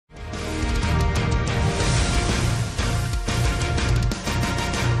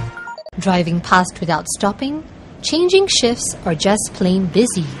driving past without stopping, changing shifts, or just plain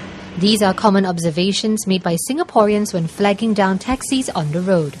busy. These are common observations made by Singaporeans when flagging down taxis on the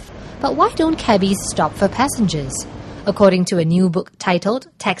road. But why don't cabbies stop for passengers? According to a new book titled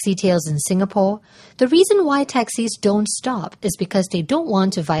Taxi Tales in Singapore, the reason why taxis don't stop is because they don't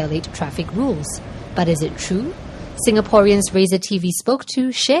want to violate traffic rules. But is it true? Singaporeans Razor TV spoke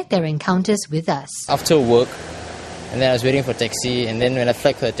to shared their encounters with us. After work, and then I was waiting for a taxi, and then when I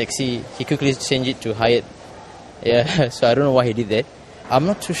flagged for a taxi, he quickly changed it to hired. Yeah, so I don't know why he did that. I'm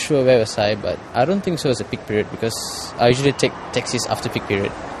not too sure where was I, but I don't think so as a peak period because I usually take taxis after peak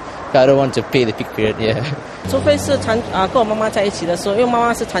period. I don't want to pay the peak period, yeah. 除非是跟我妈妈在一起的时候，因为妈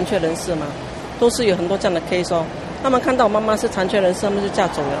妈是残缺人士嘛，都是有很多这样的 case 哦。他们看到我妈妈是残缺人士，他们就嫁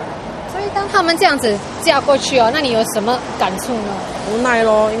走了。所以当他们这样子嫁过去哦，那你有什么感触呢？无奈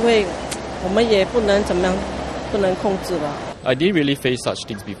咯，因为我们也不能怎么样，不能控制了。I didn't really face such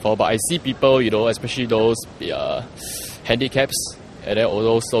things before, but I see people, especially those handicaps, and then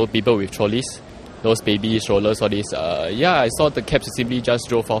also people with trolleys, those baby strollers, all this. I saw the cabs simply just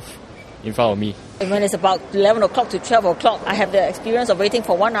drove off in front of me. When it's about 11 o'clock to 12 o'clock, I have the experience of waiting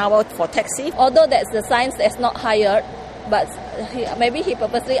for 1 hour for taxi. Although that's the signs that's not hired, but maybe he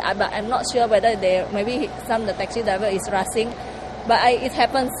purposely, but I'm not sure whether some the taxi driver is rushing. But it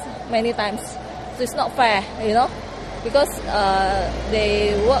happens many times. So it's not fair, because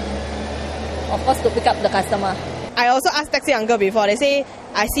they work, of course, to pick up the customer. I also asked taxi uncle before. They say,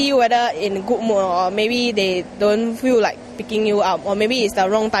 I see you whether in good mood or maybe they don't feel like picking you up, or maybe it's the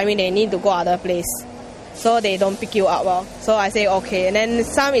wrong timing, they need to go other place, so they don't pick you up. So I say okay. And then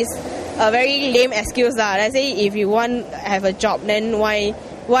some is a very lame excuse. Let's say if you want to have a job, then why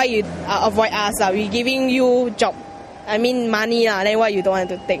you avoid us? We giving you job, I mean money, then why you don't want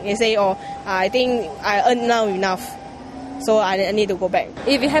to take? They say, I think I earn now enough, so I need to go back.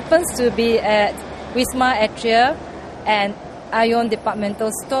 If it happens to be at Wisma Atria and Ion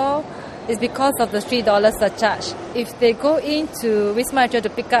Departmental Store, it's because of the $3 surcharge. If they go into Wisma Atria to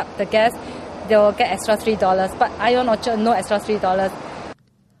pick up the gas, they will get extra $3. But Ion Orchard, no extra $3.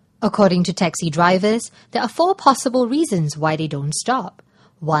 According to taxi drivers, there are 4 possible reasons why they don't stop.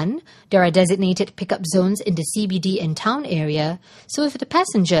 1. There are designated pickup zones in the CBD and town area, so if the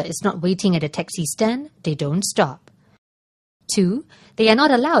passenger is not waiting at a taxi stand, they don't stop. 2. They are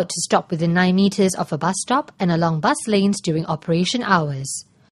not allowed to stop within 9 meters of a bus stop and along bus lanes during operation hours.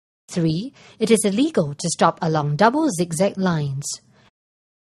 3. It is illegal to stop along double zigzag lines.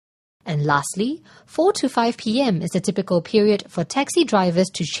 And lastly, 4 to 5 p.m. is the typical period for taxi drivers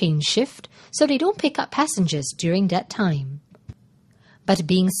to change shift, so they don't pick up passengers during that time. But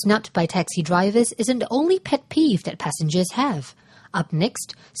being snubbed by taxi drivers isn't the only pet peeve that passengers have. Up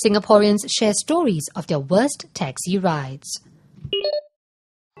next, Singaporeans share stories of their worst taxi rides.